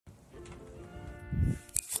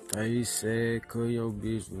I said, call your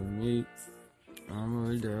bitch with me. I'm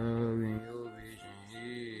a dog and your bitch in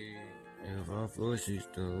here. If I fuck, she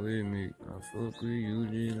stuck with me. I fuck with you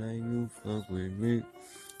just like you fuck with me.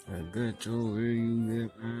 I got to where you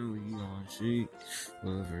get man, we gon' see.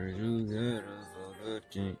 But first you gotta fuck the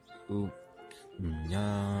thing. Ooh,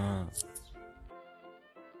 yeah.